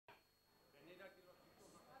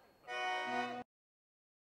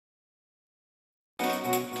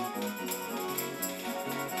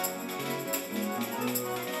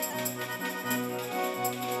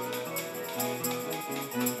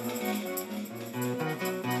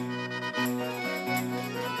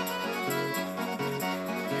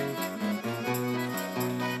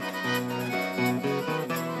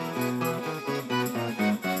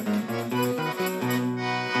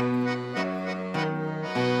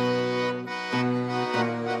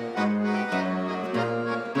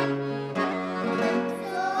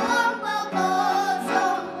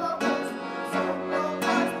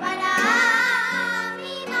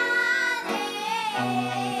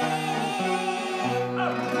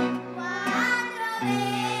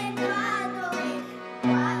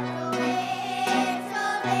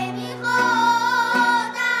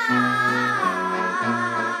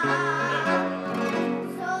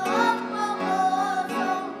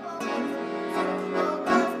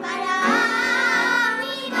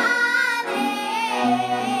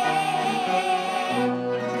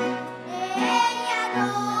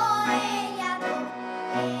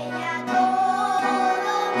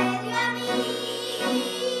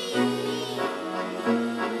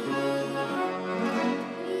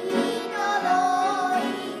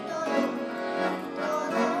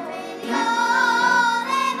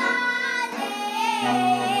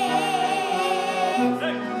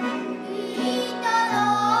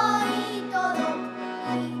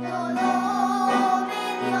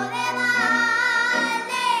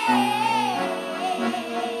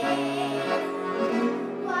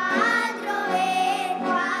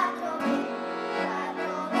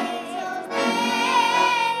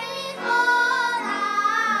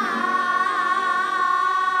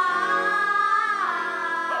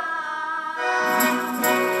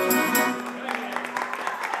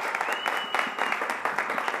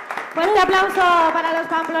Fuerte aplauso para los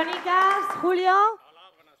Pamplonicas. Julio,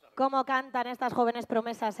 ¿cómo cantan estas jóvenes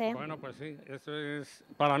promesas, eh? Bueno, pues sí, eso es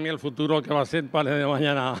para mí el futuro que va a ser para de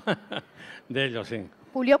mañana de ellos, sí.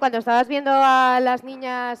 Julio, cuando estabas viendo a las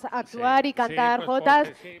niñas actuar y cantar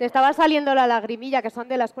jotas, te estaba saliendo la lagrimilla, que son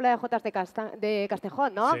de la Escuela de Jotas de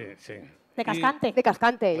Castejón, ¿no? Sí, sí. De Cascante. De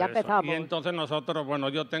Cascante, ya empezamos. Y entonces nosotros, bueno,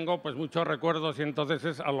 yo tengo pues muchos recuerdos y entonces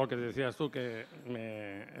es a lo que decías tú que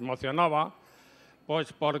me emocionaba,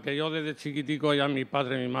 pues porque yo desde chiquitico ya mi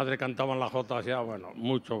padre y mi madre cantaban las jotas ya, bueno,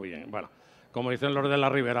 mucho bien. Bueno, como dicen los de la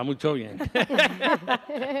Ribera, mucho bien.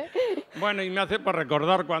 Bueno, y me hace pues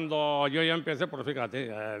recordar cuando yo ya empecé, pues fíjate,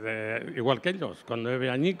 igual que ellos, con 9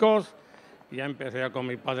 añicos, ya empecé ya con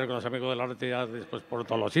mi padre, con los amigos del arte, ya después por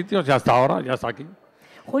todos los sitios, y hasta ahora, ya está aquí.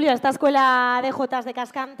 Julio, esta escuela de jotas de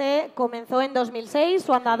Cascante comenzó en 2006,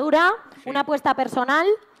 su andadura, una apuesta personal.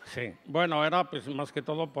 Sí, bueno, era pues más que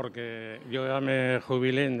todo porque yo ya me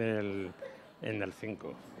jubilé en el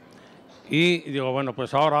 5. Y digo, bueno,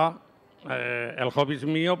 pues ahora el hobby es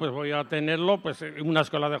mío, pues voy a tenerlo pues en una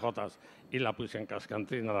escuela de jotas. Y la puse en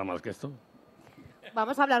Cascante y nada más que esto.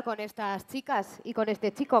 Vamos a hablar con estas chicas y con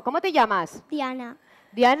este chico. ¿Cómo te llamas? Diana.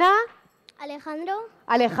 Diana. Alejandro.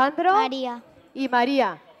 Alejandro. María. Y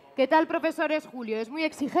María. ¿Qué tal profesor es Julio? ¿Es muy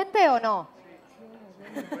exigente o no?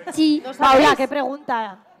 Sí. ¿No Paula, ¿qué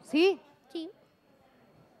pregunta? ¿Sí? Sí.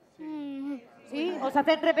 ¿Sí? ¿Os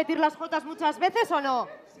hacen repetir las jotas muchas veces o no?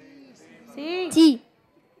 Sí. Sí.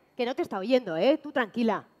 Que no te está oyendo, ¿eh? Tú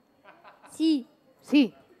tranquila. Sí.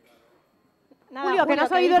 Sí. Nada, Julio, que no has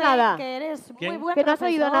que oído dicen nada. Que eres ¿Quién? muy buen Que no has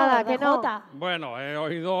oído profesor nada, de que no. jota. Bueno, he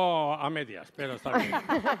oído a medias, pero está bien.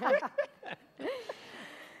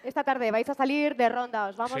 Esta tarde vais a salir de ronda,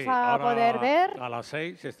 os vamos Sí, a ahora poder ver. A las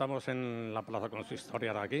 6 estamos en la plaza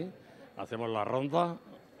consistorial aquí, hacemos la ronda,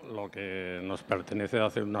 lo que nos pertenece de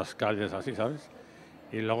hacer unas calles así, ¿sabes?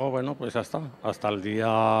 Y luego, bueno, pues hasta el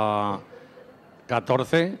día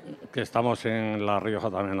 14, que estamos en La Rioja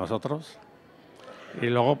también nosotros. Y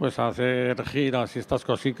luego, pues hacer giras y estas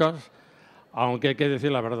cositas, aunque hay que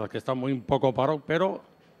decir la verdad, que está muy un poco paro, pero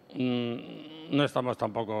no estamos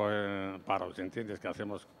tampoco parados, ¿entiendes? Que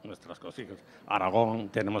hacemos nuestras cositas. Aragón,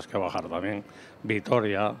 tenemos que bajar también,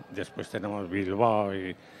 Vitoria, después tenemos Bilbao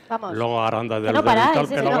y luego Aranda del no paráis, Duero,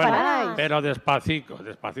 pero, bueno, pero despacito.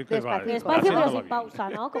 Despacio pero sin pausa,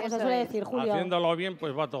 ¿no? Como se suele decir, Julio. Haciéndolo bien,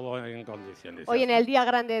 pues va todo en condiciones. Hoy en el día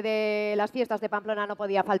grande de las fiestas de Pamplona no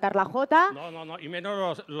podía faltar la jota. No, y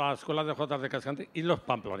menos las escuelas de jotas de Cascante y los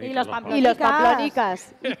Pamplonicas. Y los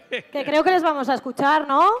Pamplonicas. Que creo que les vamos a escuchar,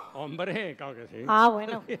 ¿no? Hombre, claro que sí. Ah,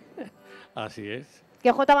 bueno. Así es.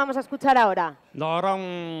 ¿Qué jota vamos a escuchar ahora? No, ahora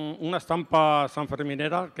una estampa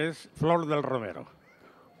sanferminera que es Flor del Romero.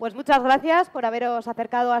 Pues muchas gracias por haberos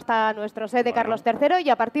acercado hasta nuestro set de Carlos III y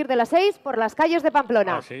a partir de las 6 por las calles de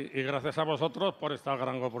Pamplona. Sí, y gracias a vosotros por esta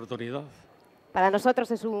gran oportunidad. Para nosotros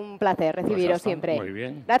es un placer recibiros siempre. Muy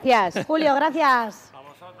bien. Gracias. Julio, gracias. A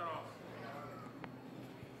vosotros.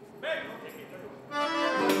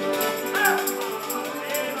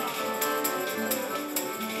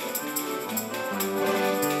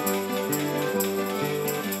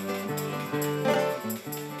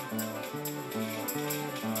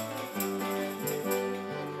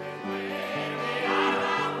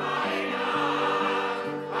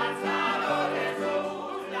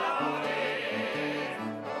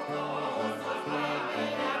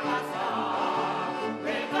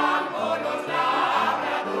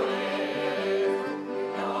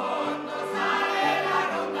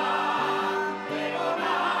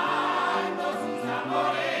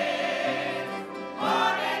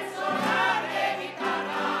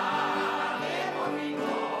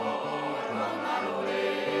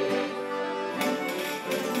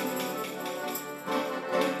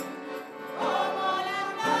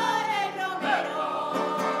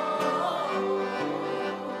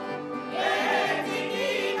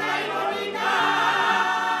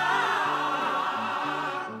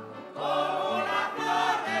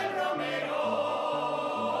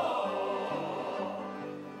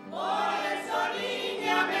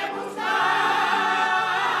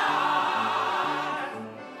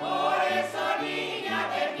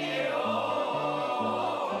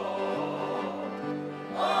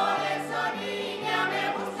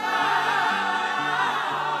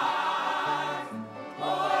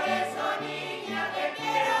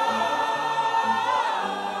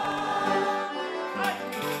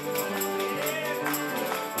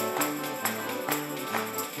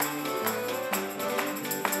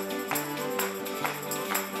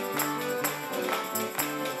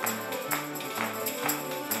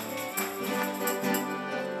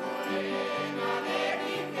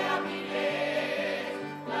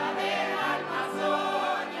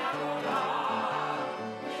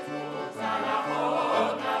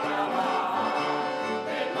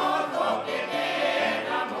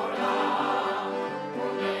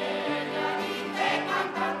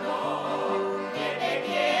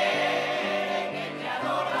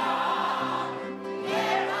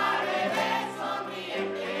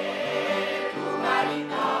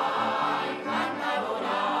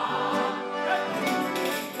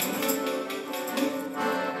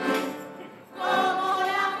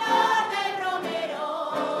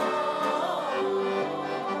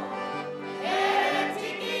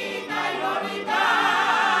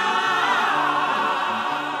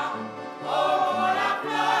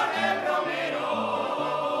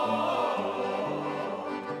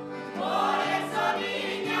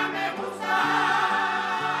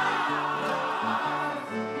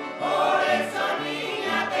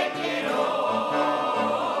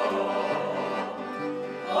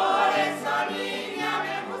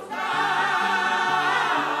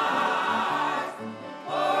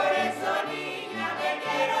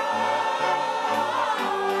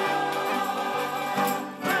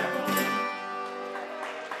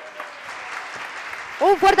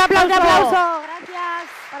 Un fuerte aplauso. Gracias.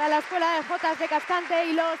 Para la Escuela de Jotas de Cascante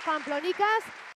y los Pamplonicas.